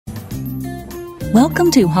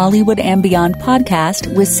Welcome to Hollywood and Beyond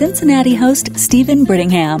podcast with Cincinnati host Stephen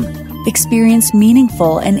Brittingham. Experience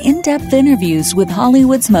meaningful and in-depth interviews with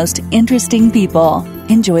Hollywood's most interesting people.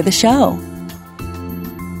 Enjoy the show.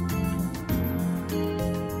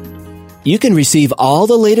 You can receive all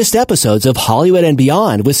the latest episodes of Hollywood and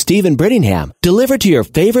Beyond with Stephen Brittingham delivered to your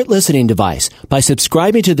favorite listening device by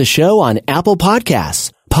subscribing to the show on Apple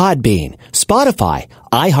Podcasts, Podbean, Spotify,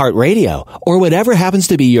 iHeartRadio, or whatever happens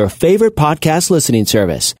to be your favorite podcast listening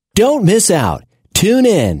service. Don't miss out. Tune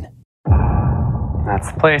in. That's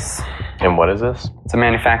the place. And what is this? It's a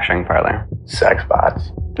manufacturing parlor. Sex bots.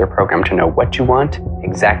 They're programmed to know what you want,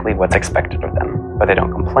 exactly what's expected of them. But they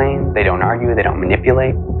don't complain, they don't argue, they don't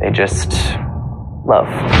manipulate. They just love.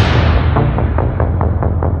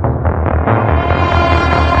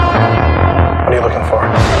 What are you looking for?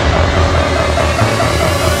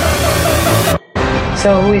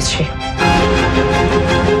 So who is she?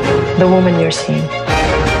 The woman you're seeing.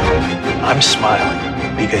 I'm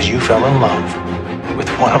smiling because you fell in love with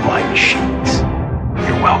one of my machines.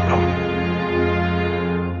 You're welcome.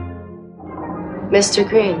 Mr.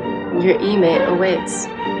 Green, your email awaits.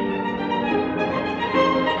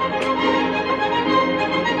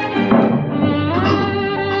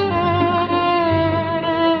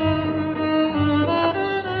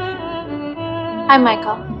 Hi,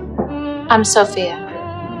 Michael. I'm Sophia.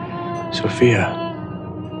 Sophia.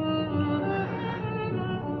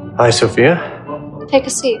 Hi, Sophia. Take a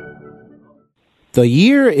seat. The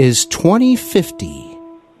year is 2050,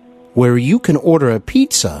 where you can order a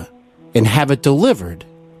pizza and have it delivered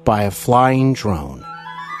by a flying drone.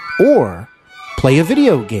 Or play a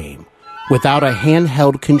video game without a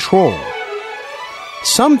handheld control.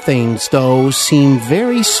 Some things, though, seem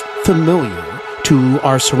very familiar to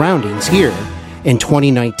our surroundings here in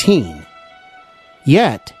 2019.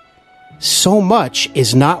 Yet, so much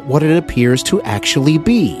is not what it appears to actually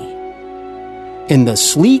be. In the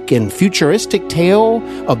sleek and futuristic tale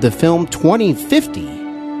of the film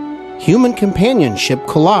 2050, human companionship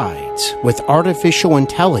collides with artificial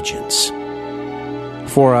intelligence.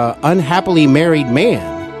 For an unhappily married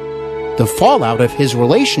man, the fallout of his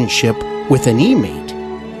relationship with an e-mate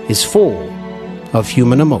is full of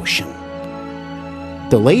human emotion.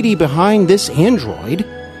 The lady behind this android,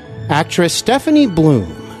 actress Stefanie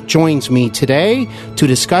Bloom, joins me today to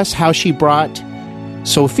discuss how she brought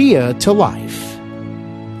Sophia to life.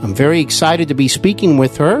 I'm very excited to be speaking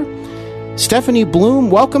with her. Stefanie Bloom,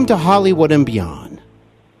 welcome to Hollywood and Beyond.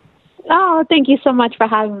 Oh, thank you so much for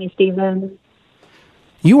having me, Stephen.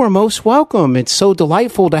 You are most welcome. It's so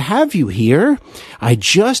delightful to have you here. I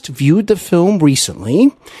just viewed the film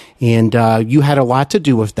recently, and you had a lot to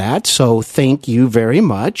do with that, so thank you very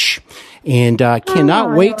much. And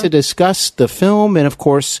cannot wait to discuss the film and, of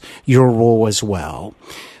course, your role as well.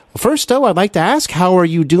 First, though, I'd like to ask, how are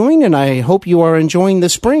you doing? And I hope you are enjoying the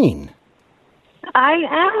spring. I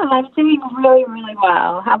am. I'm doing really, really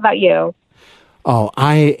well. How about you? Oh,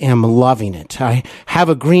 I am loving it. I have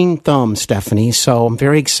a green thumb, Stefanie, so I'm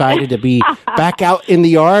very excited to be back out in the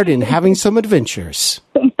yard and having some adventures.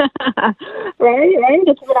 Right?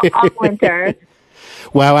 It's been a hot winter.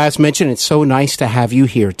 Well, as mentioned, it's so nice to have you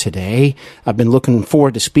here today. I've been looking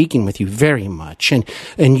forward to speaking with you very much. And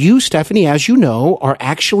you, Stefanie, as you know, are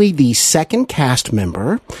actually the second cast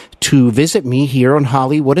member to visit me here on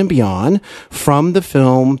Hollywood and Beyond from the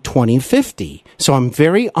film 2050. So I'm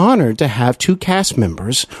very honored to have two cast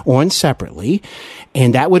members on separately.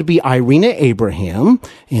 And that would be Irina Abraham.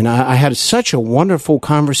 And I had such a wonderful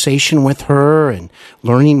conversation with her and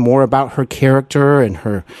learning more about her character and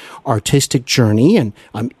her artistic journey. And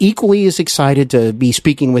I'm equally as excited to be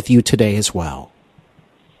speaking with you today as well.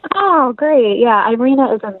 Oh, great. Yeah,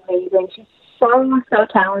 Irina is amazing. She's so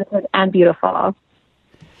talented and beautiful.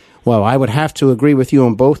 Well, I would have to agree with you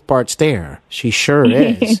on both parts there. She sure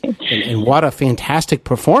is. and what a fantastic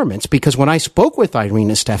performance, because when I spoke with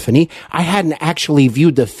Irina, Stefanie, I hadn't actually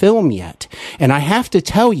viewed the film yet. And I have to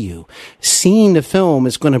tell you, seeing the film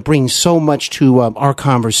is going to bring so much to our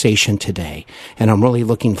conversation today. And I'm really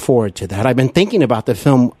looking forward to that. I've been thinking about the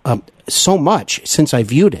film so much since I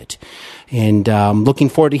viewed it. And looking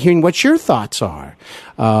forward to hearing what your thoughts are.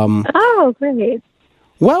 Oh, great.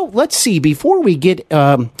 Well, let's see. Before we get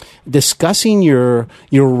discussing your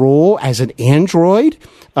role as an android,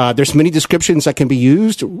 there's many descriptions that can be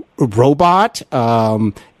used. Robot,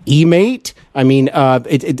 e-mate. I mean,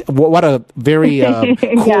 what a very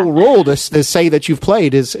cool role to say that you've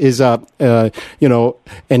played is an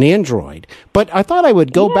android. But I thought I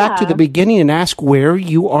would go back to the beginning and ask where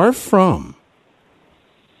you are from.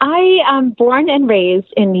 I am born and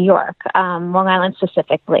raised in New York, Long Island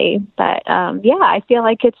specifically. But, I feel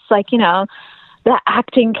like it's the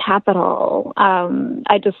acting capital.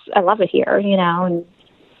 I love it here, and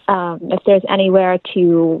if there's anywhere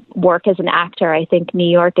to work as an actor, I think New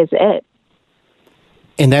York is it.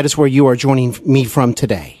 And that is where you are joining me from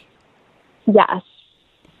today. Yes.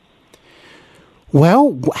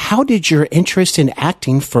 Well, how did your interest in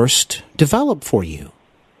acting first develop for you?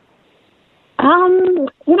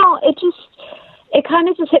 It kind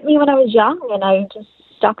of just hit me when I was young, and I just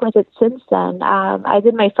stuck with it since then. I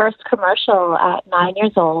did my first commercial at 9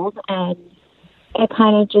 years old, and it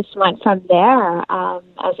kind of just went from there.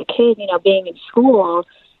 As a kid, being in school,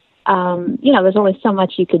 there's only so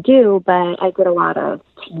much you could do, but I did a lot of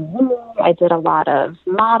TV, I did a lot of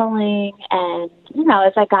modeling, and,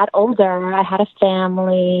 as I got older, I had a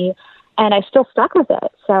family, and I still stuck with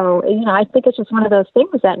it. So, I think it's just one of those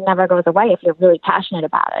things that never goes away if you're really passionate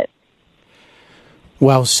about it.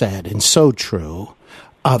 Well said, and so true.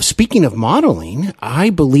 Speaking of modeling, I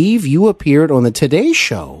believe you appeared on the Today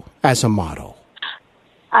Show as a model.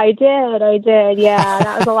 I did. Yeah,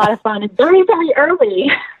 that was a lot of fun. It's very, very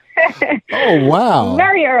early. Oh, wow.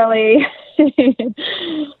 Very early.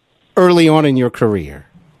 Early on in your career.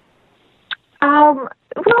 Well,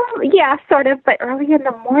 yeah, sort of, but early in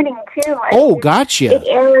the morning, too. Gotcha. It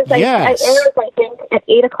airs, yes. I think, at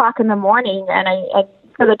 8 o'clock in the morning, and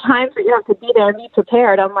for the times that you have to be there and be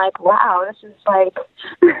prepared, I'm like, wow, this is like,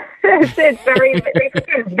 it's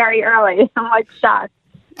very early. I'm like shocked.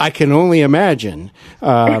 I can only imagine.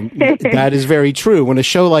 That is very true. When a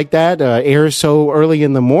show like that airs so early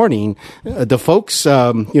in the morning, the folks,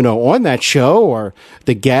 on that show, or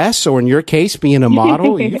the guests, or in your case, being a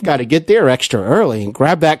model, you've got to get there extra early and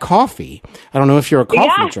grab that coffee. I don't know if you're a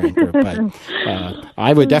coffee drinker, but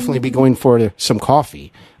I would definitely be going for some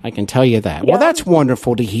coffee. I can tell you that. Yeah. Well, that's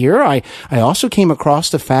wonderful to hear. I also came across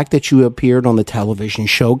the fact that you appeared on the television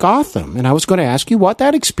show Gotham, and I was going to ask you what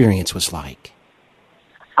that experience was like.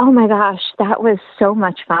 Oh my gosh, that was so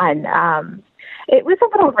much fun. It was a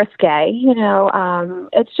little risque,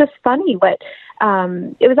 it's just funny what,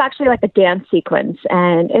 it was actually like a dance sequence,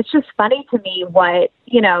 and it's just funny to me what,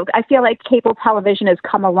 I feel like cable television has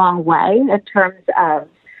come a long way in terms of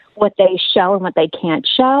what they show and what they can't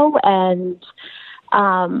show. And,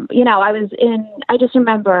 I just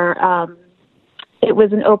remember, it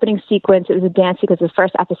was an opening sequence. It was a dance sequence, the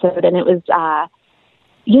first episode, and it was, I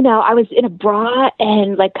was in a bra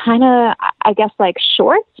and kind of, I guess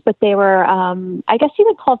shorts, but they were, I guess you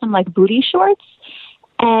would call them booty shorts.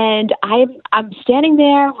 And I'm standing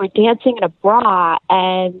there, we're dancing in a bra,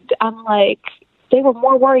 and I'm like, they were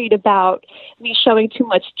more worried about me showing too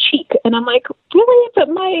much cheek. And I'm like, really? But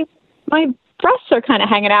my breasts are kind of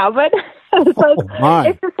hanging out. But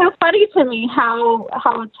it's just so funny to me how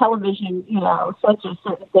television, censors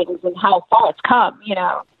certain things and how far it's come,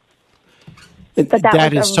 But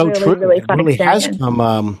that is so true. Really it really experience. Has come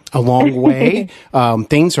a long way.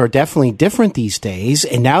 Things are definitely different these days.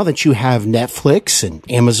 And now that you have Netflix and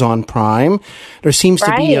Amazon Prime, there seems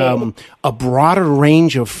to be a broader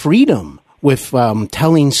range of freedom with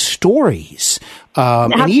telling stories.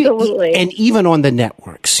 Absolutely. And even on the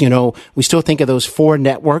networks, we still think of those 4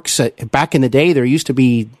 networks. Back in the day, there used to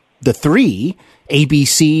be the 3,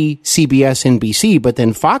 ABC, CBS, NBC, but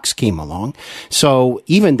then Fox came along. So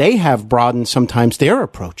even they have broadened sometimes their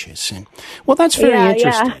approaches. And well, that's very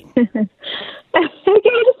interesting. Yeah. I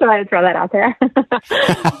just wanted to throw that out there.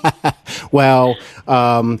 Well,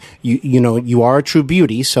 you are a true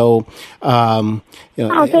beauty. So, thank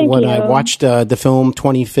when you. I watched the film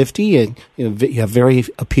 2050, you have very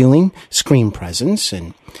appealing screen presence.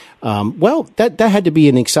 And, that had to be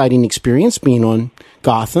an exciting experience being on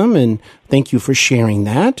Gotham. And thank you for sharing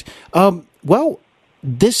that.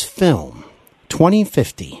 This film,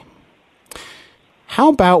 2050, how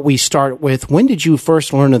about we start with, when did you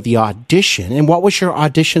first learn of the audition, and what was your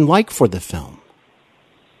audition like for the film?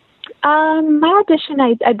 My audition,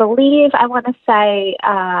 I believe, I want to say,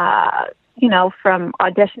 from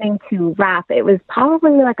auditioning to rap, it was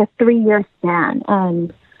probably like a 3-year span.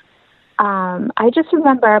 And I just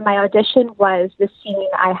remember my audition was the scene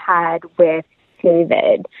I had with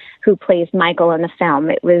David, who plays Michael in the film.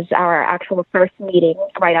 It was our actual first meeting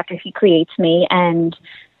right after he creates me, and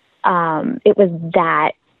it was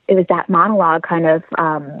that monologue kind of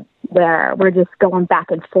where we're just going back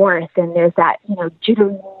and forth, and there's that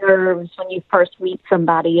jittery nerves when you first meet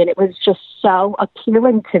somebody, and it was just so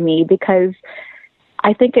appealing to me because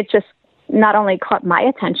I think it just not only caught my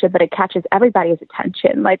attention, but it catches everybody's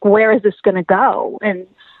attention. Like, where is this going to go? And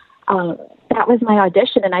that was my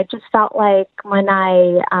audition, and I just felt like when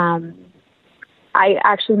I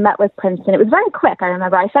actually met with Princeton, it was very quick. I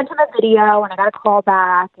remember I sent him a video, and I got a call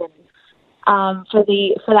back, and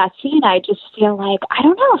for that scene, I just feel like, I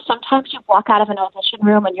don't know, sometimes you walk out of an audition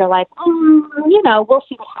room and you're like, we'll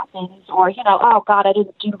see what happens, or, oh God, I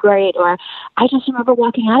didn't do great, or I just remember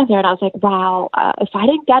walking out of there and I was like, wow, if I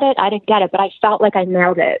didn't get it, I didn't get it, but I felt like I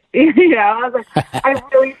nailed it. I was like, I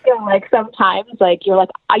really feel like sometimes, like, you're like,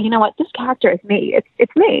 you know what, this character is me.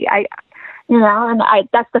 It's me.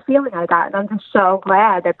 That's the feeling I got, and I'm just so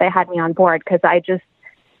glad that they had me on board, because I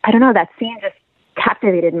don't know, that scene just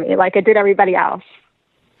captivated me like it did everybody else.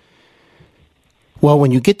 Well,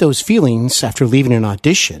 when you get those feelings after leaving an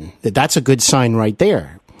audition, that's a good sign right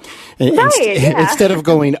there. Right, Instead of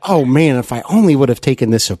going, oh man, if I only would have taken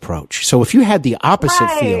this approach. So if you had the opposite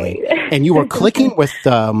feeling and you were clicking with,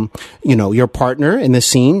 your partner in the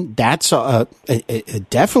scene, that's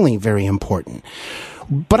definitely very important.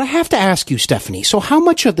 But I have to ask you, Stefanie, so how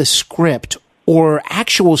much of the script or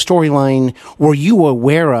actual storyline were you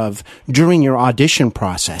aware of during your audition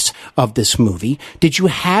process of this movie? Did you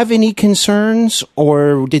have any concerns,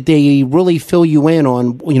 or did they really fill you in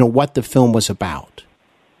on, what the film was about?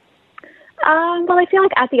 Well, I feel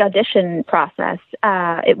like at the audition process,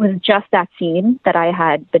 it was just that scene that I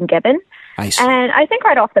had been given. I see. And I think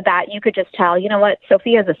right off the bat, you could just tell, you know what,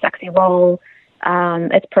 Sophia's a sexy role.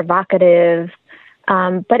 It's provocative.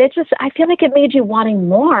 But I feel like it made you wanting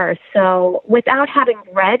more. So without having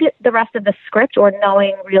read the rest of the script or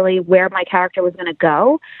knowing really where my character was going to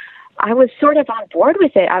go, I was sort of on board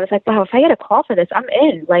with it. I was like, wow, if I get a call for this, I'm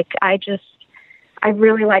in. Like, I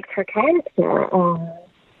really liked her character.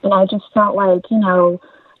 And I just felt like,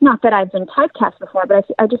 not that I've been typecast before, but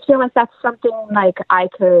I just feel like that's something like I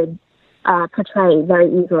could portray very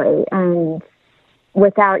easily. And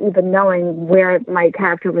without even knowing where my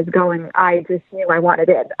character was going, I just knew I wanted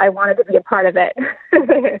it. I wanted to be a part of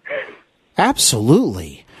it.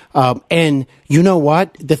 Absolutely. And you know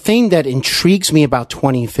what? The thing that intrigues me about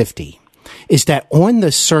 2050 is that on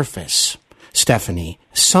the surface, Stefanie,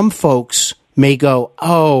 some folks may go,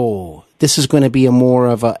 oh, this is going to be a more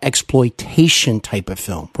of a exploitation type of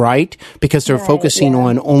film, right? Because they're focusing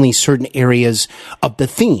on only certain areas of the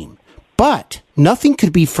theme. But nothing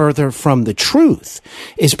could be further from the truth,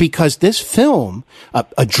 is because this film,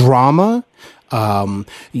 a drama,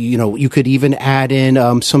 you could even add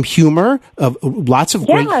in some humor, lots of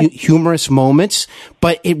great humorous moments,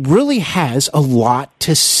 but it really has a lot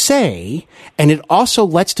to say, and it also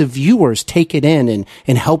lets the viewers take it in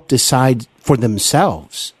and help decide for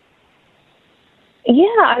themselves. Yeah,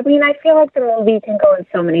 I mean, I feel like the movie can go in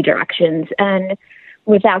so many directions, and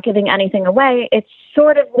without giving anything away, it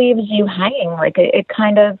sort of leaves you hanging. Like, it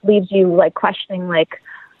kind of leaves you, like, questioning, like,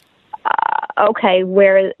 okay,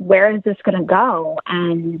 where is this going to go?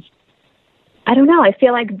 And I don't know. I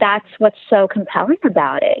feel like that's what's so compelling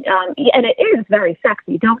about it. And it is very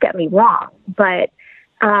sexy, don't get me wrong. But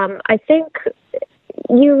I think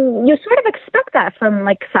you sort of expect that from,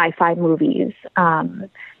 like, sci-fi movies,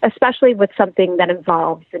 especially with something that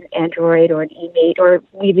involves an android or an e-mate, or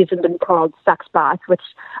we've even been called sex bots, which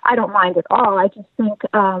I don't mind at all. I just think,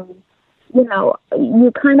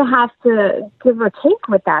 you kind of have to give or take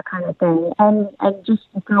with that kind of thing, and just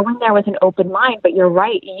go in there with an open mind. But you're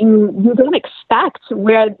right, you don't expect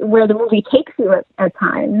where the movie takes you at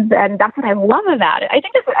times, and that's what I love about it. I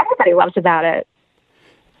think that's what everybody loves about it.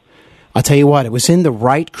 I'll tell you what, it was in the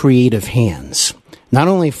right creative hands, not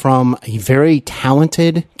only from a very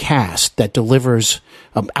talented cast that delivers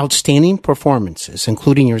outstanding performances,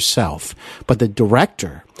 including yourself, but the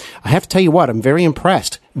director. I have to tell you what, I'm very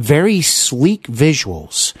impressed. Very sleek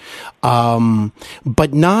visuals,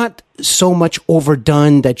 but not so much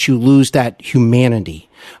overdone that you lose that humanity.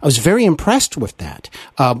 I was very impressed with that.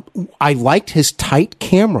 I liked his tight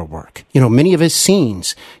camera work. Many of his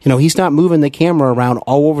scenes, he's not moving the camera around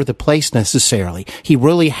all over the place necessarily. He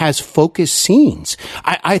really has focused scenes.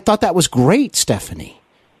 I thought that was great, Stefanie.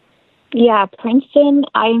 Yeah, Princeton,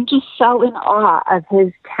 I'm just so in awe of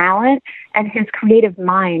his talent and his creative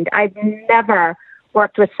mind. I've never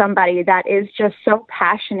worked with somebody that is just so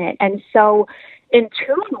passionate and so in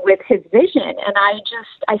tune with his vision. And I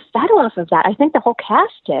fed off of that. I think the whole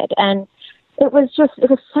cast did. And it was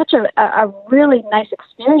such a really nice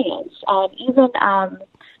experience. Even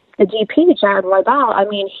the DP, Jared Roybal, I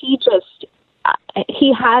mean, he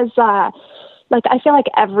has, I feel like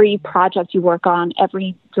every project you work on,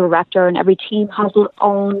 every director and every team has their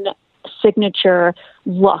own signature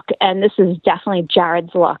look, and this is definitely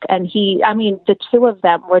Jared's look. And the two of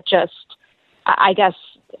them were just, I guess,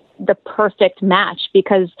 the perfect match,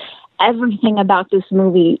 because everything about this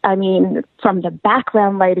movie, from the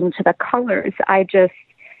background lighting to the colors,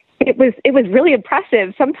 it was really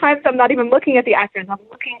impressive. Sometimes I'm not even looking at the actors, I'm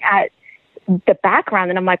looking at the background,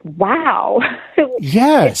 and I'm like, wow.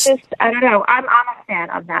 Yes. It's just, I don't know. I'm a fan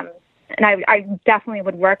of them, and I definitely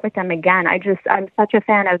would work with them again. I'm such a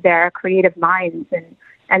fan of their creative minds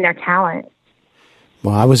and their talent.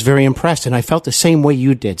 Well, I was very impressed, and I felt the same way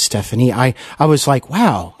you did, Stefanie. I was like,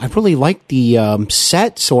 wow, I really like the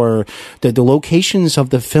sets or the locations of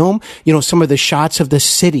the film. You know, some of the shots of the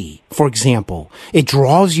city, for example. It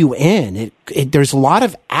draws you in. There's a lot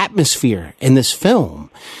of atmosphere in this film.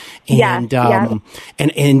 And,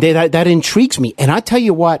 and that intrigues me. And I tell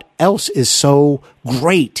you what else is so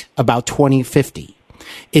great about 2050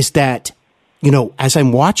 is that, you know, as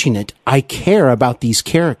I'm watching it, I care about these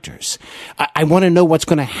characters. I want to know what's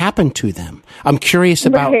going to happen to them. I'm curious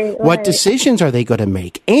about what decisions are they going to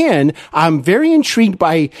make. And I'm very intrigued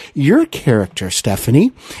by your character,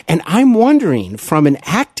 Stefanie. And I'm wondering, from an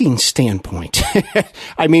acting standpoint,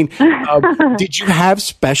 I mean, did you have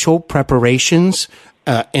special preparations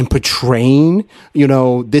in portraying, you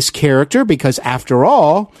know, this character? Because after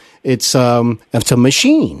all, it's a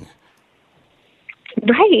machine.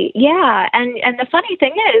 Right. Yeah. And the funny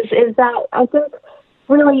thing is that I think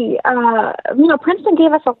really, Princeton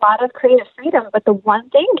gave us a lot of creative freedom, but the one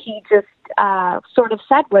thing he just sort of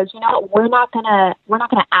said was, you know, we're not gonna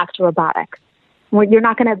act robotic. You're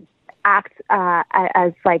not gonna act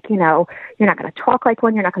as like, you know, you're not gonna talk like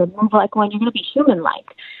one. You're not gonna move like one. You're gonna be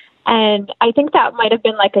human-like. And I think that might have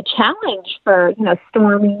been like a challenge for, you know,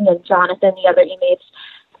 Stormy and Jonathan, the other inmates.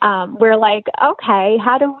 We're like, okay,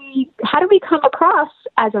 how do we come across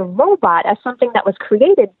as a robot, as something that was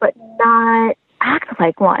created, but not act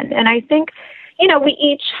like one? And I think, you know, we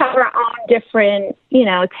each have our own different, you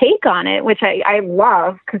know, take on it, which I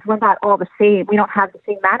love, because we're not all the same. We don't have the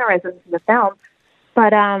same mannerisms in the film.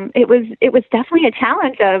 But it was definitely a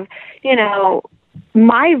challenge of, you know,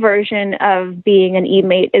 my version of being an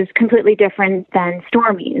inmate is completely different than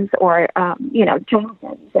Stormy's or, you know,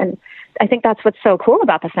 Jonathan's. And I think that's what's so cool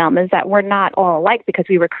about the film is that we're not all alike because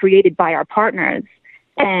we were created by our partners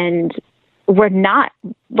and we're not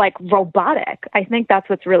like robotic. I think that's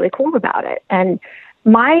what's really cool about it. And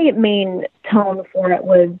my main tone for it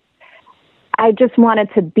was I just wanted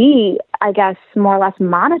to be, I guess, more or less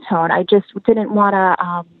monotone. I just didn't want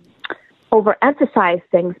to overemphasize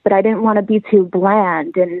things, but I didn't want to be too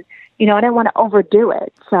bland and, you know, I didn't want to overdo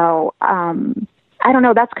it. So, I don't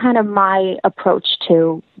know. That's kind of my approach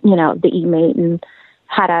to, you know, the inmate and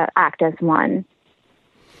how to act as one.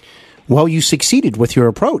 Well, you succeeded with your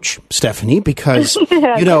approach, Stefanie, because,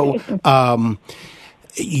 you know,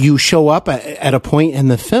 you show up at a point in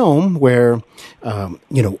the film where,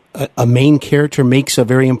 you know, a main character makes a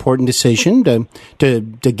very important decision to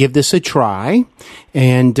give this a try.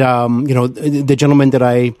 And, you know, the gentleman that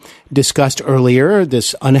I discussed earlier,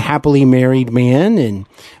 this unhappily married man,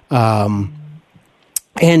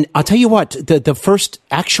 and I'll tell you what, the first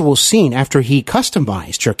actual scene after he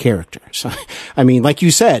customized your characters, I mean, like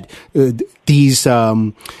you said, these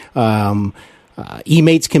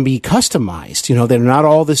inmates can be customized. You know, they're not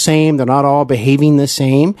all the same. They're not all behaving the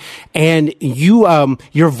same. And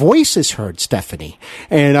your voice is heard, Stefanie.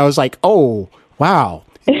 And I was like, oh, wow.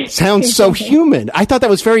 It sounds so human. I thought that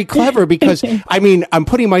was very clever because, I mean, I'm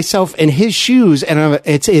putting myself in his shoes and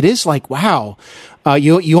it is like, wow.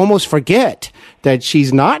 You almost forget that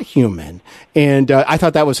she's not human. And I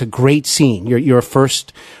thought that was a great scene, your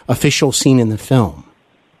first official scene in the film.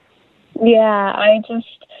 Yeah, I just,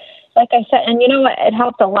 like I said, and you know what, it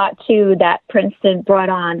helped a lot too that Princeton brought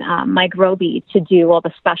on Mike Roby to do all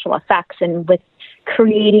the special effects, and with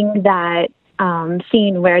creating that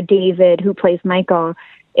scene where David, who plays Michael,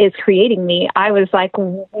 is creating me, I was like,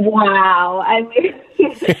 wow. I mean,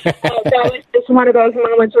 that was just one of those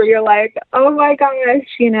moments where you're like, oh my gosh,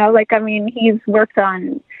 you know, like, I mean, he's worked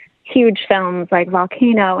on huge films like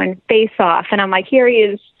Volcano and Face Off, and I'm like, here he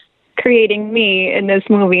is creating me in this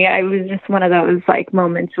movie. I was just one of those like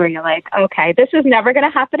moments where you're like, okay, this is never going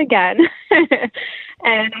to happen again.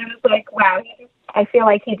 And I was like, wow, I feel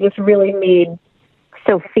like he just really made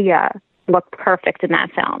Sophia look perfect in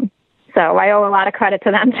that film. So I owe a lot of credit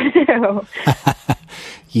to them too.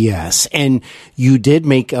 Yes, and you did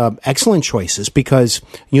make excellent choices because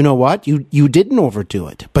you know what? You didn't overdo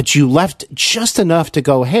it, but you left just enough to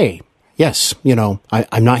go, hey, yes, you know,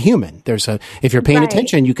 I'm not human. If you're paying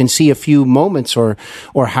attention, you can see a few moments or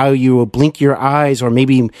how you will blink your eyes or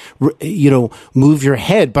maybe, you know, move your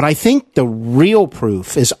head. But I think the real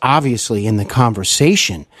proof is obviously in the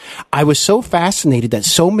conversation. I was so fascinated that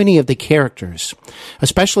so many of the characters,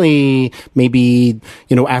 especially maybe,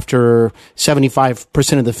 you know, after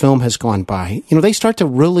 75% of the film has gone by, you know, they start to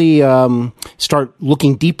really, start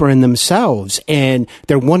looking deeper in themselves and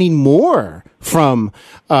they're wanting more from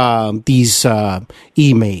these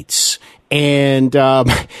e-mates, and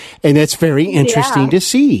it's very interesting to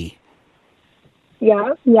see.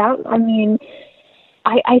 Yeah. I mean,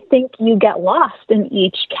 I think you get lost in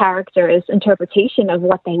each character's interpretation of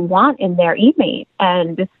what they want in their e-mate,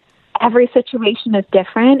 and every situation is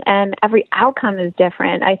different and every outcome is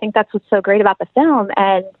different. I think that's what's so great about the film.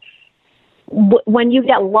 And when you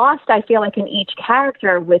get lost, I feel like in each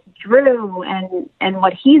character with Drew and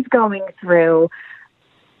what he's going through,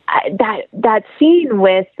 that scene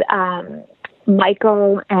with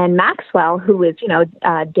Michael and Maxwell, who is,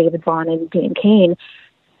 David Vaughn and Dean Cain,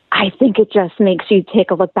 I think it just makes you take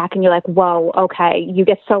a look back and you're like, whoa, okay. You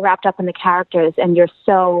get so wrapped up in the characters and you're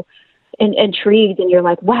so intrigued and you're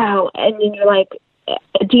like, wow. And then you're like,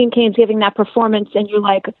 Dean Cain's giving that performance and you're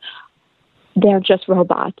like, they're just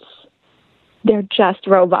robots. They're just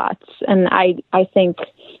robots. And I think,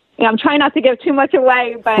 I'm trying not to give too much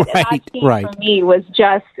away, but that scene for me was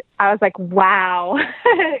just, I was like, wow.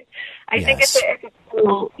 I think it's a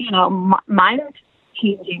cool,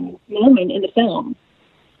 mind-changing moment in the film.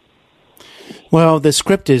 Well, the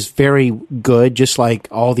script is very good, just like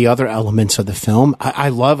all the other elements of the film. I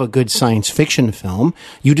love a good science fiction film.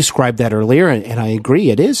 You described that earlier, and I agree.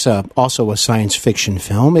 It is also a science fiction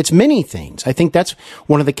film. It's many things. I think that's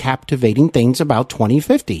one of the captivating things about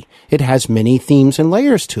 2050. It has many themes and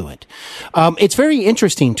layers to it. It's very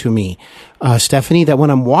interesting to me, Stefanie, that when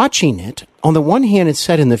I'm watching it, on the one hand, it's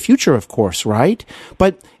set in the future, of course, right?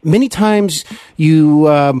 But many times you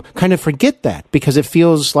kind of forget that because it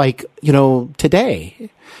feels like, today.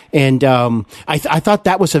 And I thought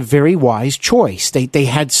that was a very wise choice. They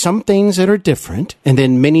had some things that are different and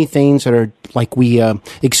then many things that are like we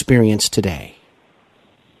experience today.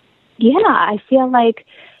 Yeah, I feel like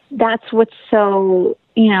that's what's so,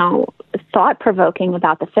 thought-provoking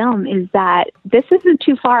about the film is that this isn't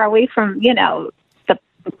too far away from,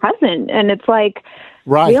 the present. And it's like,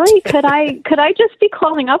 really, could I just be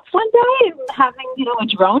calling up one day and having, a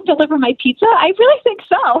drone deliver my pizza? I really think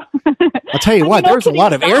so. I'll tell you what, there's a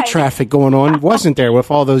lot of air traffic going on, wasn't there,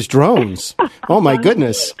 with all those drones? Oh my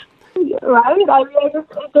goodness. Right? I mean,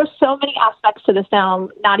 there's so many aspects to the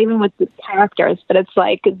film, not even with the characters, but it's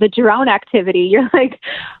like the drone activity. You're like,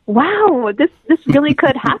 wow, this really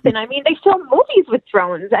could happen. I mean, they film movies with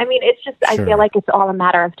drones. I mean, it's just, I feel like it's all a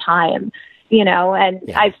matter of time.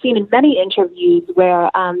 And I've seen in many interviews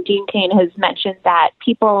where Dean Cain has mentioned that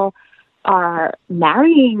people are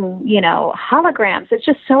marrying, holograms. It's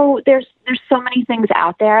just so, there's so many things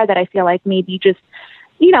out there that I feel like maybe just,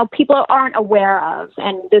 people aren't aware of,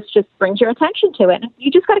 and this just brings your attention to it. And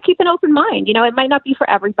you just got to keep an open mind. It might not be for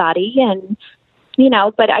everybody, and,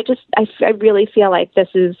 but I really feel like this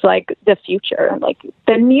is like the future, like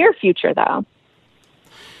the near future, though.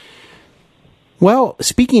 Well,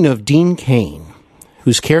 speaking of Dean Cain,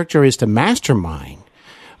 whose character is the mastermind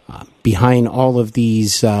behind all of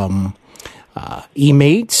these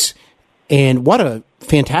e-mates, and what a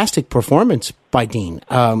fantastic performance by Dean.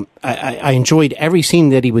 I enjoyed every scene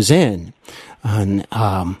that he was in, and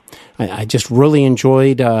I just really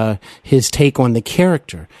enjoyed his take on the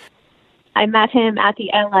character. I met him at the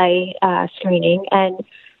LA screening, and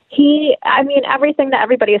everything that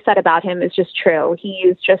everybody has said about him is just true. He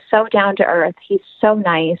is just so down to earth. He's so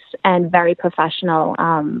nice and very professional.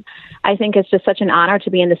 I think it's just such an honor to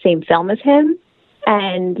be in the same film as him.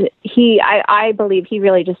 And I believe he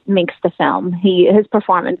really just makes the film. His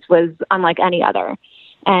performance was unlike any other.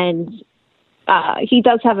 And he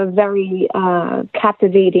does have a very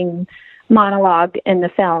captivating monologue in the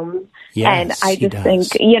film. Yes, and I just think,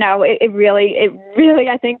 it really,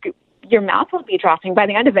 I think your mouth will be dropping by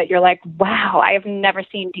the end of it. You're like, wow, I have never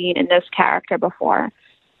seen Dean in this character before.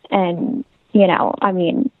 And,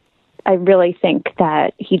 I really think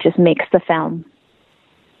that he just makes the film.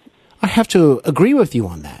 I have to agree with you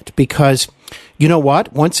on that because, you know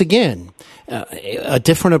what? Once again, a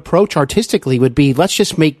different approach artistically would be, let's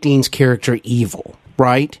just make Dean's character evil,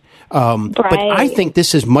 right? But I think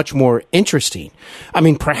this is much more interesting. I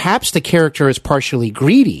mean, perhaps the character is partially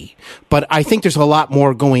greedy, but I think there's a lot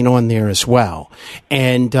more going on there as well.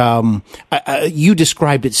 And you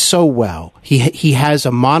described it so well. He has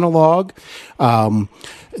a monologue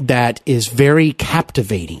that is very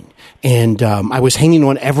captivating. And I was hanging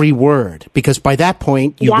on every word because by that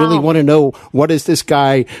point you really want to know what is this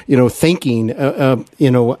guy, thinking,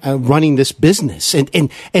 running this business and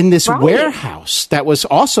this warehouse that was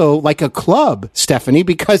also like a club, Stefanie.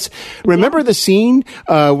 Because remember the scene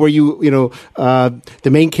where the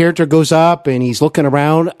main character goes up and he's looking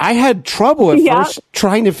around. I had trouble at first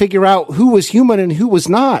trying to figure out who was human and who was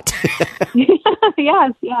not.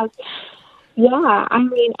 Yes. Yeah, I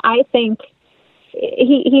mean, I think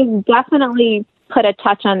he definitely put a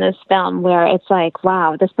touch on this film where it's like,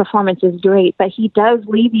 wow, this performance is great, but he does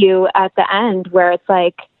leave you at the end where it's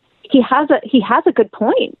like he has a good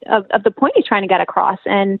point of the point he's trying to get across,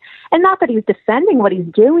 and not that he's defending what he's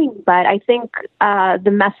doing, but I think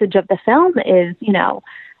the message of the film is,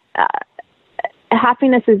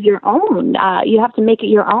 happiness is your own. You have to make it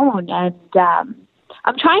your own, and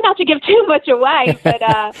I'm trying not to give too much away, but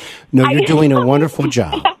no, you're doing a wonderful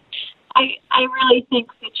job. I really think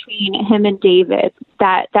between him and David,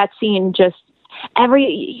 that scene just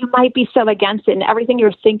you might be so against it and everything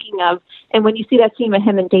you're thinking of, and when you see that scene with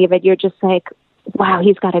him and David, you're just like, wow,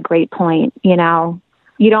 he's got a great point. You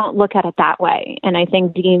don't look at it that way, and I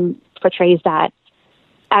think Dean portrays that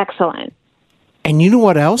excellent. And you know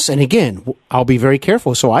what else? And again, I'll be very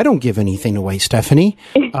careful so I don't give anything away, Stefanie.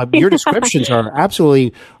 Your descriptions are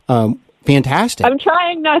absolutely fantastic. I'm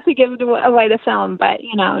trying not to give away the film, but,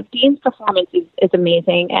 Dean's performance is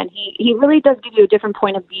amazing, and he really does give you a different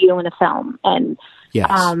point of view in the film. And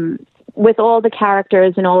yes. With all the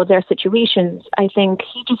characters and all of their situations, I think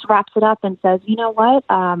he just wraps it up and says, you know what?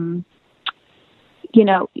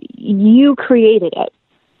 You created it.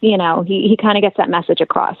 He kind of gets that message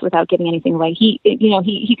across without giving anything away.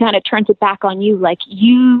 He kind of turns it back on you, like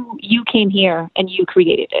you came here and you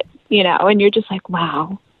created it, and you're just like,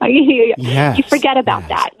 wow. Yes, you forget about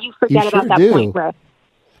that. You forget about that point where.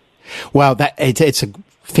 Well, it's a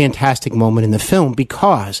fantastic moment in the film,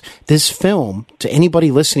 because this film, to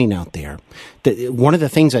anybody listening out there, one of the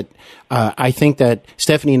things that I think that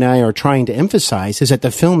Stefanie and I are trying to emphasize is that the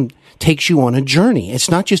film takes you on a journey. It's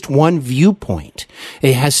not just one viewpoint.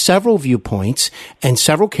 It has several viewpoints, and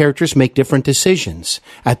several characters make different decisions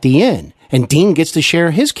at the end. And Dean gets to share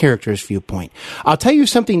his character's viewpoint. I'll tell you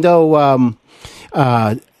something, though,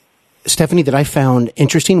 Stefanie, that I found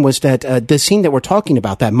interesting was that the scene that we're talking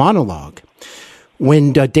about, that monologue,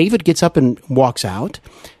 when David gets up and walks out,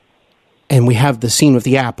 and we have the scene with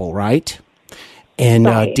the apple, right? And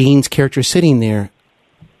right. Dean's character sitting there,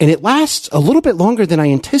 and it lasts a little bit longer than I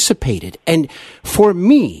anticipated. And for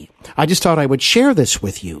me, I just thought I would share this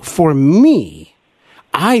with you. For me,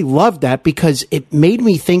 I loved that because it made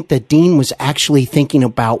me think that Dean was actually thinking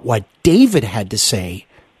about what David had to say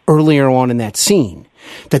earlier on in that scene.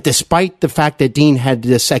 That despite the fact that Dean had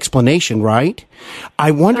this explanation, right? I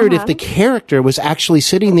wondered if the character was actually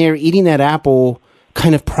sitting there eating that apple,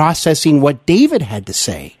 kind of processing what David had to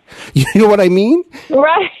say. You know what I mean?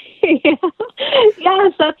 Right.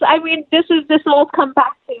 Yes, this all come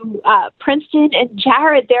back to Princeton and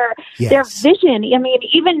Jared, their vision. I mean,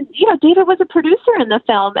 even, David was a producer in the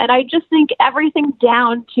film, and I just think everything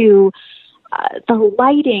down to the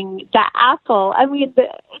lighting, the apple. I mean,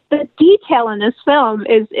 the detail in this film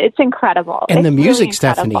it's incredible. And it's the music,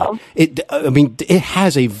 really Stefanie, it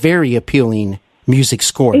has a very appealing music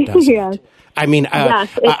score, doesn't yes. it? I mean, yes,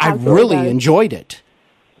 I really enjoyed it.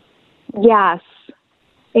 Yes.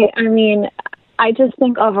 I just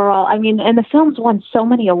think overall, and the film's won so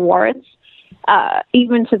many awards,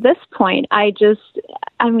 even to this point.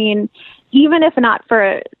 Even if not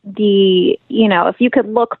for the, if you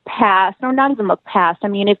could look past, or not even look past,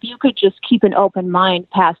 if you could just keep an open mind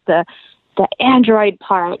past the Android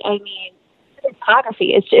part,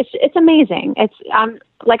 photography, it's amazing.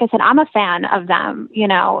 Like I said, I'm a fan of them,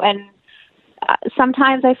 and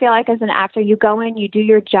sometimes I feel like as an actor, you go in, you do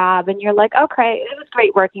your job, and you're like, okay, it was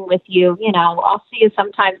great working with you. I'll see you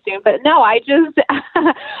sometime soon. But no,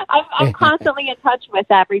 I'm constantly in touch with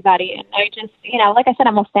everybody. And I just, like I said,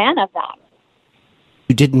 I'm a fan of them.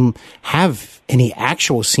 You didn't have any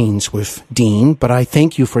actual scenes with Dean, but I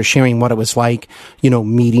thank you for sharing what it was like,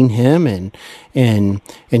 meeting him and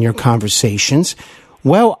your conversations.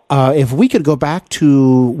 Well, if we could go back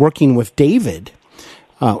to working with David,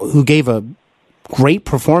 who gave a great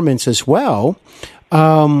performance as well.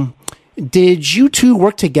 Did you two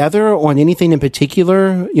work together on anything in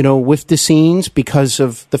particular, with the scenes because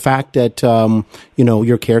of the fact that,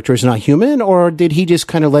 your character is not human, or did he just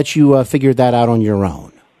kind of let you figure that out on your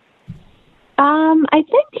own? I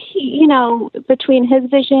think, between his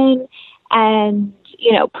vision and,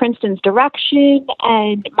 Princeton's direction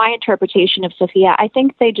and my interpretation of Sophia, I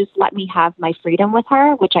think they just let me have my freedom with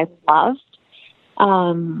her, which I loved.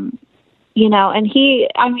 And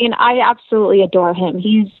I absolutely adore him.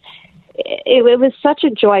 It was such a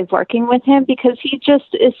joy working with him because he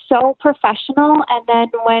just is so professional. And then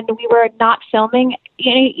when we were not filming,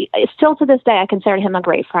 still to this day, I consider him a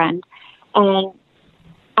great friend. And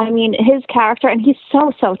his character, and he's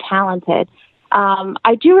so, so talented.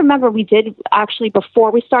 I do remember we did actually,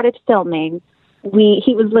 before we started filming,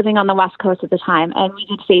 he was living on the West Coast at the time, and we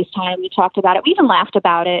did FaceTime. We talked about it. We even laughed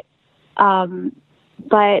about it.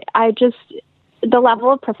 But the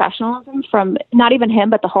level of professionalism from not even him,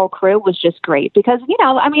 but the whole crew was just great because,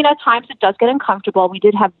 at times it does get uncomfortable. We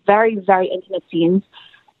did have very, very intimate scenes.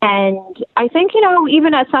 And I think,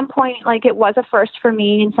 even at some point, like it was a first for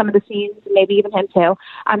me in some of the scenes, maybe even him too.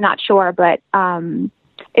 I'm not sure, but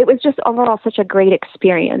it was just overall such a great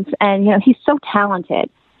experience. And, he's so talented.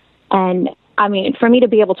 And for me to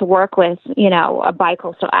be able to work with, a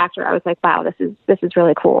bi-coastal actor, I was like, wow, this is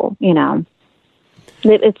really cool.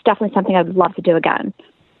 It's definitely something I would love to do again.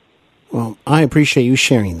 Well, I appreciate you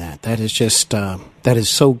sharing that. That is just, that is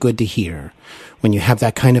so good to hear when you have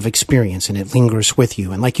that kind of experience and it lingers with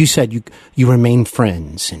you. And like you said, you remain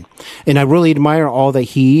friends. And I really admire all that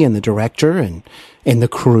he and the director and the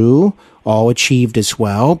crew all achieved as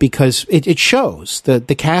well, because it shows that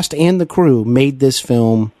the cast and the crew made this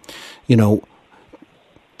film,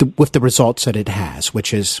 with the results that it has,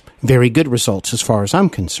 which is very good results as far as I'm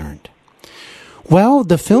concerned. Well,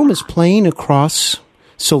 the film is playing across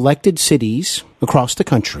selected cities across the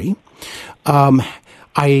country.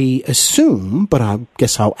 I assume, but I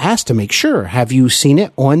guess I'll ask to make sure. Have you seen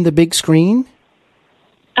it on the big screen?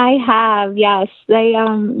 I have, yes.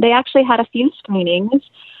 They actually had a few screenings.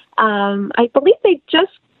 I believe they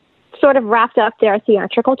just sort of wrapped up their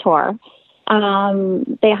theatrical tour.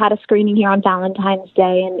 They had a screening here on Valentine's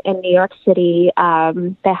Day in New York City.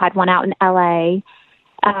 They had one out in LA.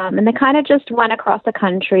 And they kind of just went across the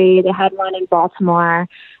country. They had one in Baltimore.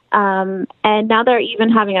 And now they're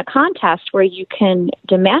even having a contest where you can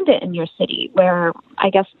demand it in your city, where I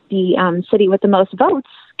guess the city with the most votes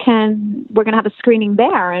we're going to have a screening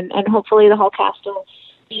there. And hopefully the whole cast will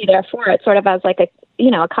be there for it, sort of as like a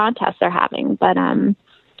contest they're having. But,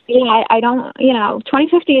 I don't,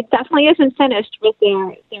 2050 definitely isn't finished with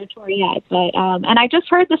their tour yet. But, and I just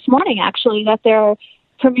heard this morning actually that they're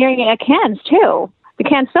premiering it at Cannes too. The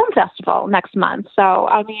Cannes Film Festival next month. So,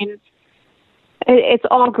 it's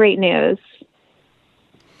all great news.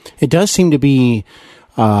 It does seem to be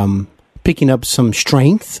picking up some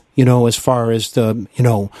strength, as far as the,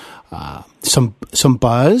 some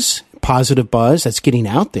buzz, positive buzz that's getting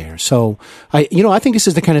out there. So, I think this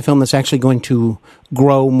is the kind of film that's actually going to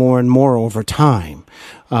grow more and more over time.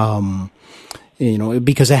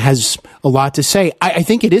 Because it has a lot to say. I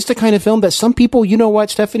think it is the kind of film that some people, you know what,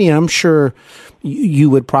 Stefanie, and I'm sure you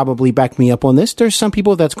would probably back me up on this. There's some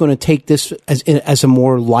people that's going to take this as a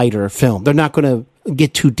more lighter film. They're not going to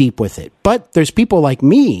get too deep with it. But there's people like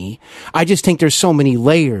me. I just think there's so many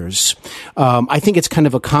layers. I think it's kind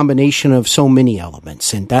of a combination of so many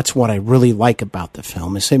elements. And that's what I really like about the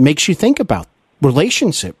film, is it makes you think about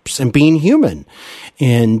relationships and being human.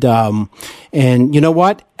 And you know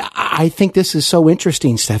what? I think this is so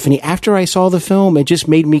interesting, Stefanie. After I saw the film, it just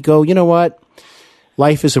made me go, you know what?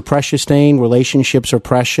 Life is a precious thing. Relationships are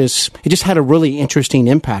precious. It just had a really interesting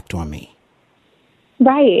impact on me.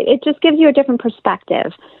 Right. It just gives you a different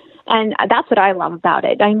perspective. And that's what I love about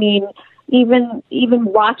it. I mean, even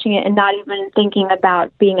watching it and not even thinking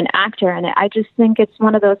about being an actor in it, I just think it's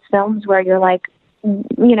one of those films where you're like,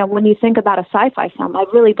 when you think about a sci-fi film, I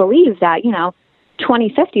really believe that,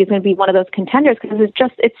 2050 is going to be one of those contenders because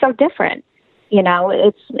it's so different.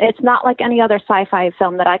 It's not like any other sci-fi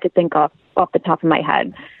film that I could think of off the top of my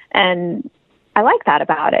head. And I like that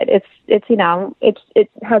about it. It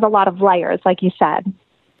has a lot of layers, like you said.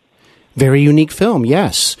 Very unique film,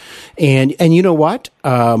 yes. And you know what?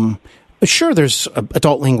 Sure, there's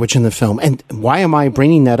adult language in the film. And why am I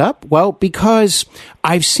bringing that up? Well, because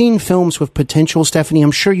I've seen films with potential, Stefanie,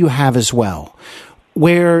 I'm sure you have as well,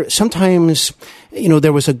 where sometimes,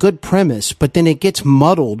 there was a good premise, but then it gets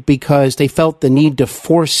muddled because they felt the need to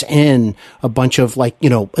force in a bunch of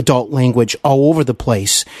adult language all over the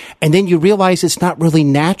place. And then you realize it's not really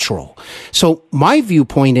natural. So my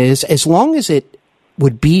viewpoint is, as long as it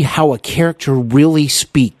would be how a character really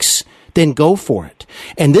speaks, then go for it.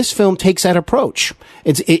 And this film takes that approach.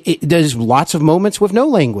 There's lots of moments with no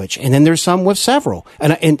language, and then there's some with several.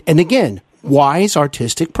 And again, wise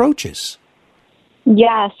artistic approaches.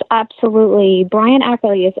 Yes, absolutely. Brian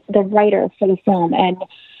Ackley is the writer for the film, and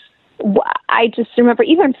I just remember,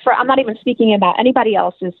 I'm not even speaking about anybody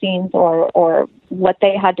else's scenes or what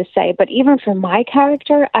they had to say, but even for my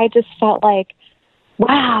character, I just felt like,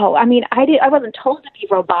 wow. I mean, I wasn't told to be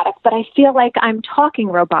robotic, but I feel like I'm talking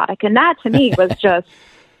robotic, and that to me was just,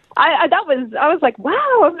 I was like,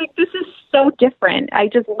 wow. I'm like, this is so different.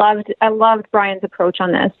 I loved Brian's approach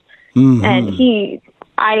on this, mm-hmm. And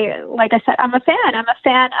like I said, I'm a fan. I'm a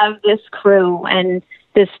fan of this crew and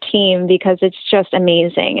this team because it's just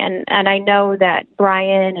amazing. And I know that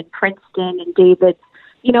Brian and Princeton and David,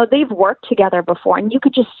 they've worked together before, and you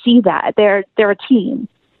could just see that they're a team.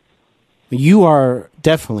 You are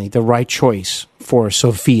definitely the right choice for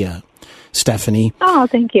Sophia, Stefanie. Oh,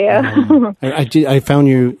 thank you. I found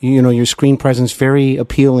your screen presence very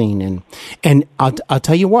appealing, and I'll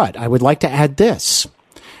tell you what, I would like to add this.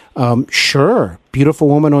 Sure, beautiful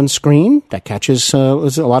woman on screen, that catches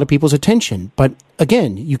a lot of people's attention. But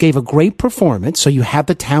again, you gave a great performance, so you have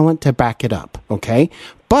the talent to back it up, okay?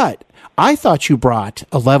 But I thought you brought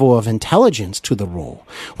a level of intelligence to the role,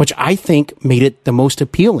 which I think made it the most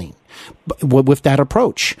appealing with that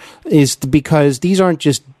approach, is because these aren't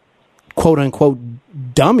just quote unquote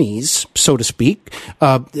dummies, so to speak.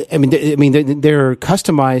 They're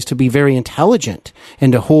customized to be very intelligent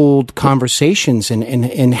and to hold conversations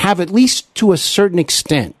and have, at least to a certain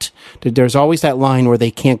extent, there's always that line where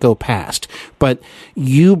they can't go past. But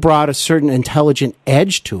you brought a certain intelligent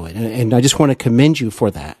edge to it, and I just want to commend you for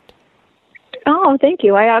that. Oh, thank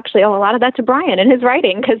you. I actually owe a lot of that to Brian and his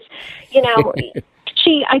writing, because,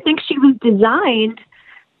 I think she was designed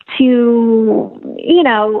to,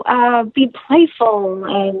 be playful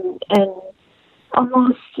and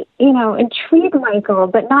almost, intrigue Michael,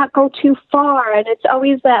 but not go too far. And it's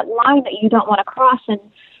always that line that you don't want to cross. And,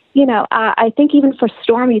 I think even for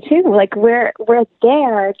Stormy too, like we're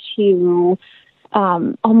there to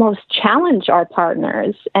almost challenge our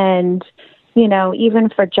partners. And, even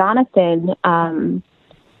for Jonathan,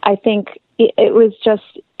 I think it was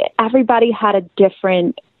just, everybody had a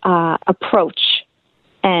different approach.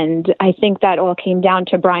 And I think that all came down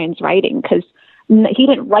to Brian's writing, because he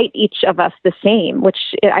didn't write each of us the same, which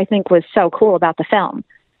I think was so cool about the film.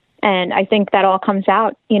 And I think that all comes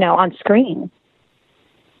out, on screen.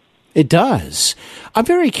 It does. I'm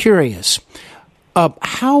very curious.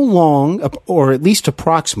 How long, or at least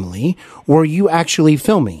approximately, were you actually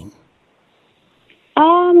filming?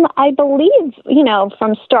 I believe,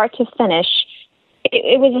 from start to finish,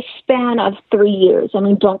 it was a span of 3 years. I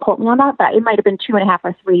mean, don't quote me on that, but it might have been 2.5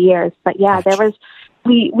 or 3 years. But yeah, gotcha.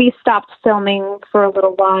 We stopped filming for a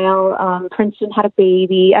little while. Princeton had a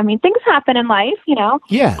baby. I mean, things happen in life,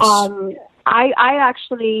 Yes. I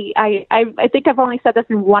think I've only said this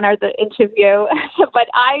in one other interview, but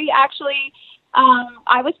I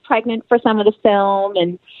was pregnant for some of the film,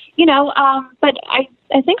 and, but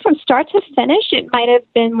I think from start to finish, it might have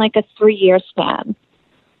been like a 3-year span.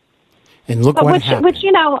 And look what happened. Which,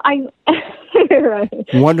 right.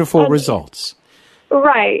 Wonderful results.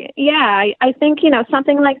 Right. Yeah. I think,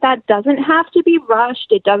 something like that doesn't have to be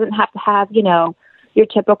rushed. It doesn't have to have, your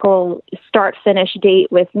typical start-finish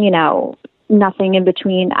date with, nothing in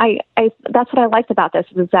between. That's what I liked about this,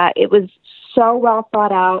 was that it was so well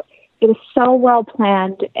thought out. It was so well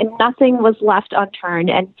planned, and nothing was left unturned.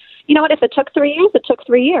 And you know what? If it took 3 years, it took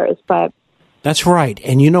 3 years. But that's right.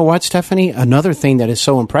 And you know what, Stefanie? Another thing that is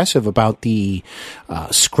so impressive about the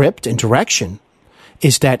script and direction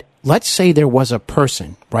is that, let's say there was a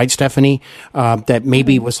person, right, Stefanie, that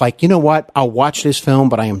maybe was like, you know what, I'll watch this film,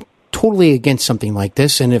 but I am totally against something like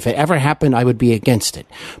this. And if it ever happened, I would be against it.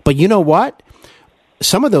 But you know what?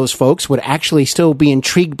 Some of those folks would actually still be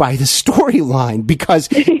intrigued by the storyline, because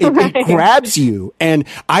it grabs you. And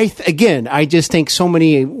I just think so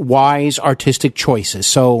many wise artistic choices.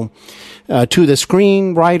 So to the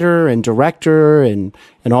screenwriter and director and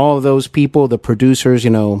all of those people, the producers,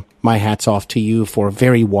 my hat's off to you for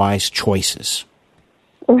very wise choices.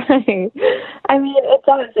 Right. I mean, it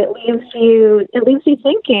does. It leaves you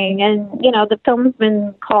thinking. And, the film's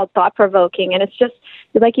been called thought-provoking. And it's just,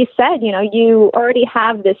 like you said, you already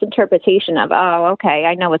have this interpretation of, oh, okay,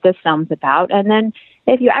 I know what this film's about. And then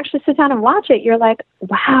if you actually sit down and watch it, you're like,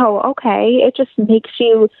 wow, okay. It just makes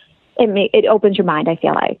you, it opens your mind, I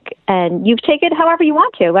feel like. And you take it however you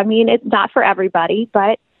want to. I mean, it's not for everybody,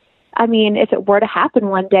 but I mean, if it were to happen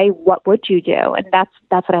one day, what would you do? And that's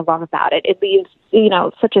what I love about it. It leaves,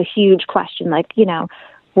 such a huge question, like,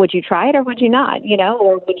 would you try it or would you not?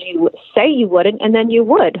 Or would you say you wouldn't and then you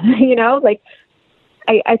would?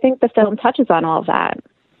 I think the film touches on all of that.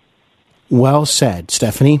 Well said,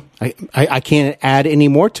 Stefanie. I can't add any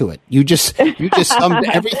more to it. You just summed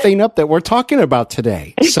everything up that we're talking about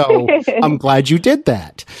today. So I'm glad you did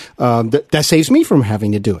that. That saves me from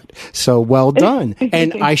having to do it. So well done.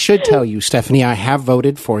 And I should tell you, Stefanie, I have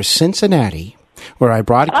voted for Cincinnati, where I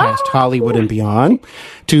broadcast Hollywood and Beyond,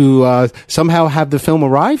 to somehow have the film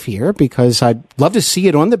arrive here, because I'd love to see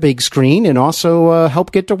it on the big screen and also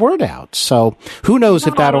help get the word out. So who knows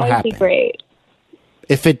if that'll happen. That'd be great.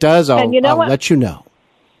 If it does, I'll let you know.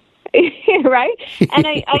 Right? And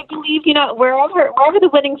I believe, wherever the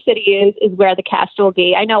winning city is where the cast will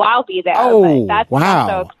be. I know I'll be there. Oh, but that's wow.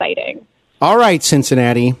 so exciting. All right,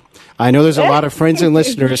 Cincinnati. I know there's a lot of friends and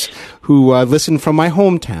listeners who listen from my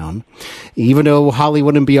hometown, even though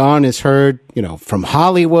Hollywood and Beyond is heard, from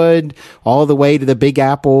Hollywood all the way to the Big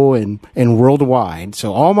Apple and worldwide.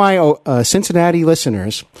 So all my Cincinnati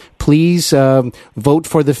listeners, please vote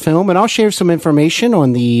for the film, and I'll share some information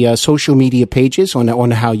on the social media pages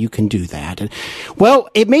on how you can do that. Well,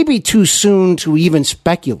 it may be too soon to even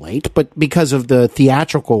speculate, but because of the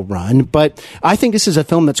theatrical run, but I think this is a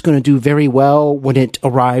film that's going to do very well when it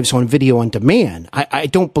arrives on video on demand. I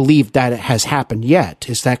don't believe that it has happened yet.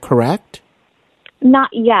 Is that correct? Not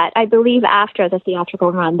yet. I believe after the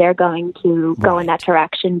theatrical run, they're going to go in that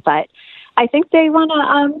direction. But I think they want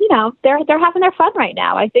to, they're having their fun right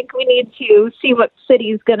now. I think we need to see what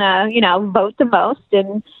city's going to, vote the most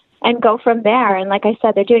and go from there. And like I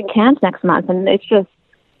said, they're doing Cannes next month, and it's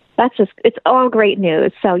all great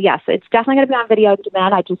news. So yes, it's definitely going to be on video on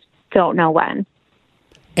demand. I just don't know when.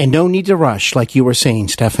 And no need to rush, like you were saying,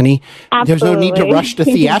 Stefanie. Absolutely. There's no need to rush the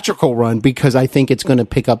theatrical run, because I think it's going to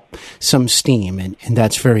pick up some steam, and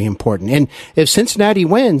that's very important. And if Cincinnati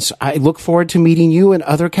wins, I look forward to meeting you and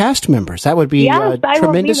other cast members. That would be a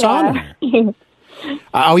tremendous honor.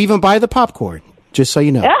 I'll even buy the popcorn, just so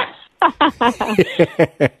you know.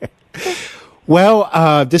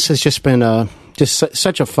 Well, this has just been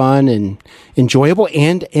such a fun and enjoyable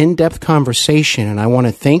and in-depth conversation, and I want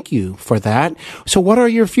to thank you for that. So what are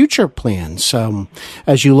your future plans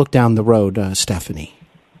as you look down the road, Stefanie?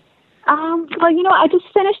 Well, I just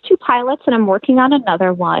finished 2 pilots, and I'm working on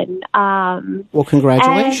another one. Well,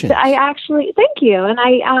 congratulations. And thank you. And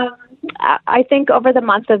I think over the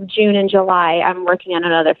month of June and July, I'm working on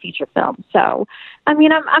another feature film. So,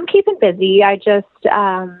 I'm keeping busy. I just,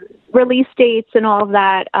 release dates and all of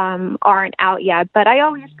that aren't out yet, but I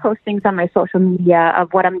always post things on my social media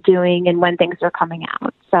of what I'm doing and when things are coming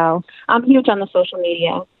out. So I'm huge on the social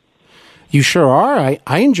media. You sure are.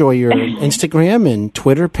 I enjoy your Instagram and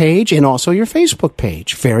Twitter page, and also your Facebook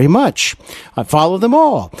page very much. I follow them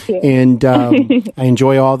all. And I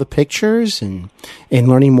enjoy all the pictures and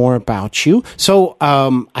learning more about you. So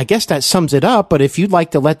I guess that sums it up. But if you'd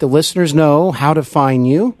like to let the listeners know how to find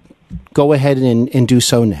you, go ahead and do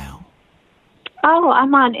so now. Oh,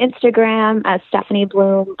 I'm on Instagram as Stefanie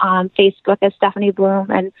Bloom, on Facebook as Stefanie Bloom,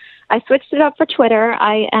 and I switched it up for Twitter.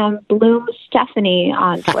 I am Bloom Stefanie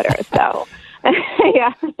on Twitter, so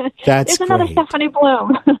yeah. That's There's another great. Stefanie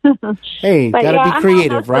Bloom. Hey, gotta be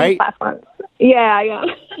creative, right? Yeah.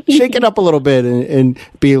 Shake it up a little bit and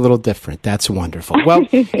be a little different. That's wonderful. Well,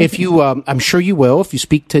 if you, I'm sure you will, if you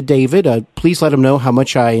speak to David, please let him know how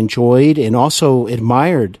much I enjoyed and also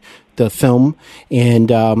admired the film. And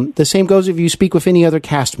the same goes if you speak with any other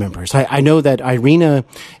cast members. I know that Irina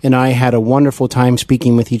and I had a wonderful time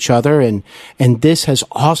speaking with each other, and this has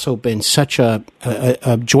also been such a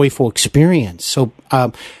joyful experience. So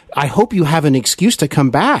I hope you have an excuse to come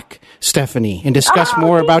back, Stefanie, and discuss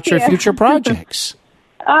more about your future projects.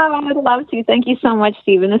 Oh, I'd love to. Thank you so much,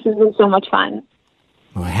 Stephen. This has been so much fun.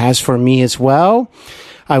 Well, it has for me as well.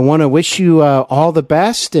 I want to wish you all the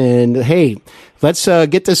best, and hey, let's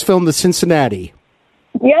get this film to Cincinnati.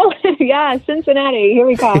 Yeah, Cincinnati. Here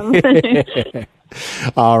we come.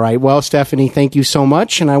 All right. Well, Stefanie, thank you so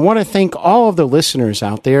much. And I want to thank all of the listeners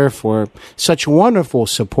out there for such wonderful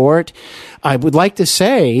support. I would like to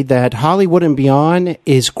say that Hollywood and Beyond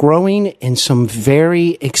is growing in some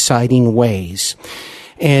very exciting ways.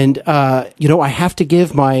 And, I have to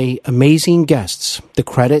give my amazing guests the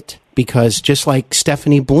credit, because just like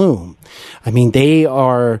Stefanie Bloom, they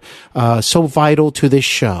are so vital to this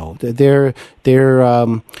show. They're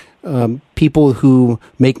people who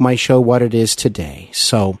make my show what it is today.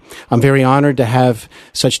 So I'm very honored to have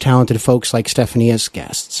such talented folks like Stefanie as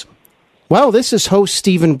guests. Well, this is host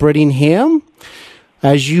Stephen Brittingham.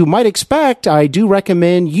 As you might expect, I do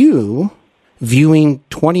recommend you viewing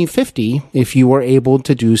 2050 if you are able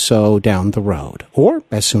to do so down the road, or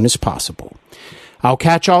as soon as possible. I'll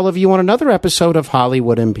catch all of you on another episode of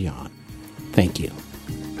Hollywood and Beyond. Thank you.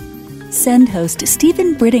 Send host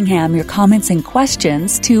Stephen Brittingham your comments and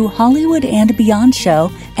questions to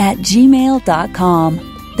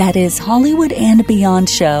hollywoodandbeyondshow@gmail.com. That is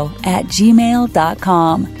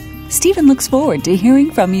hollywoodandbeyondshow@gmail.com. Stephen looks forward to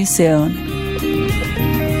hearing from you soon.